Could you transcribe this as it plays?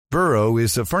Burrow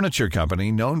is a furniture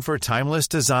company known for timeless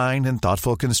design and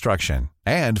thoughtful construction,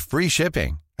 and free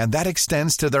shipping, and that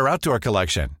extends to their outdoor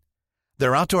collection.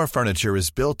 Their outdoor furniture is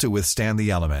built to withstand the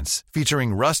elements,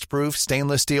 featuring rust-proof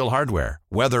stainless steel hardware,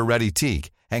 weather-ready teak,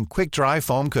 and quick-dry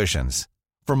foam cushions.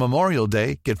 For Memorial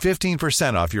Day, get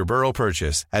 15% off your Burrow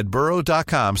purchase at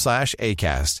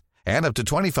burrow.com/ACAST, and up to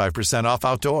 25% off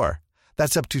outdoor.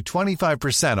 That's up to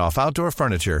 25% off outdoor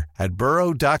furniture at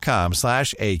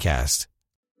burrow.com/ACAST.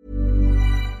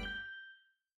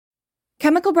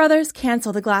 Chemical Brothers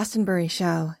cancel the Glastonbury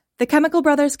show. The Chemical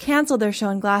Brothers canceled their show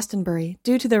in Glastonbury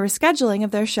due to the rescheduling of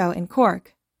their show in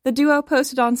Cork. The duo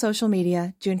posted on social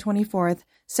media, June 24th,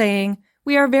 saying,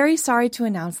 "We are very sorry to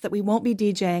announce that we won't be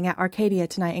DJing at Arcadia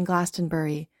tonight in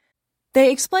Glastonbury." They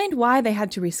explained why they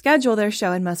had to reschedule their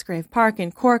show in Musgrave Park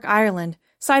in Cork, Ireland,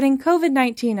 citing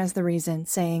COVID-19 as the reason,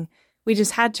 saying, "We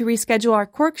just had to reschedule our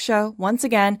Cork show once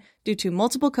again due to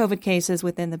multiple COVID cases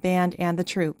within the band and the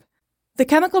troupe." The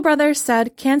Chemical Brothers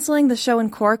said canceling the show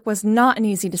in Cork was not an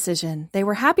easy decision. They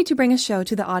were happy to bring a show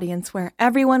to the audience where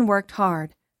everyone worked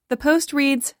hard. The post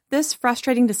reads, "This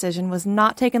frustrating decision was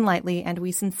not taken lightly, and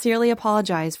we sincerely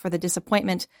apologize for the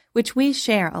disappointment, which we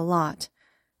share a lot.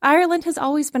 Ireland has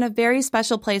always been a very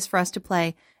special place for us to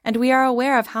play, and we are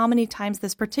aware of how many times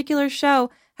this particular show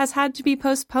has had to be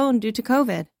postponed due to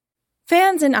COVID."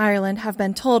 Fans in Ireland have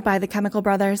been told by the Chemical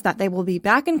Brothers that they will be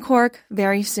back in Cork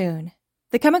very soon.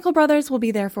 The Chemical Brothers will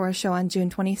be there for a show on June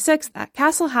 26th at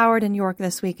Castle Howard in York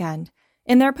this weekend.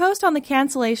 In their post on the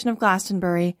cancellation of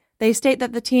Glastonbury, they state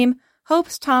that the team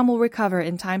hopes Tom will recover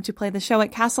in time to play the show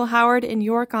at Castle Howard in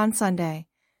York on Sunday.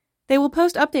 They will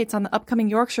post updates on the upcoming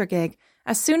Yorkshire gig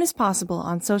as soon as possible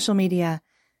on social media.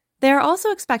 They are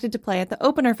also expected to play at the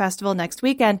Opener Festival next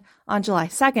weekend on July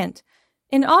 2nd.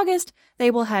 In August,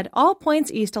 they will head all points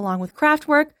east along with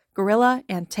Kraftwerk, Gorilla,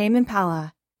 and Tame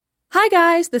Impala. Hi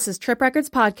guys, this is Trip Records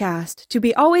Podcast. To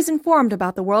be always informed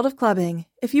about the world of clubbing,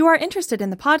 if you are interested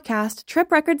in the podcast,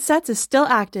 Trip Records Sets is still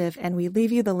active, and we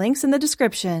leave you the links in the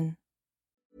description.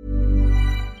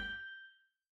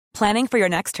 Planning for your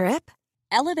next trip?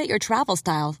 Elevate your travel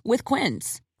style with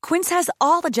Quince. Quince has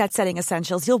all the jet-setting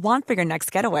essentials you'll want for your next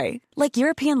getaway, like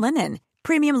European linen,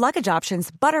 premium luggage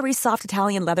options, buttery soft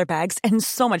Italian leather bags, and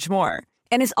so much more.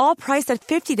 And is all priced at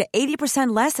 50 to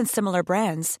 80% less than similar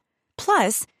brands.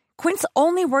 Plus, Quince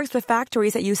only works with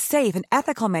factories that use safe and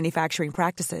ethical manufacturing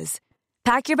practices.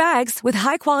 Pack your bags with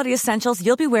high-quality essentials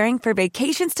you'll be wearing for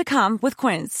vacations to come with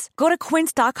Quince. Go to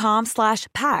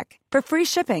quince.com/pack for free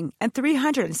shipping and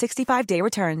 365-day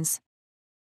returns.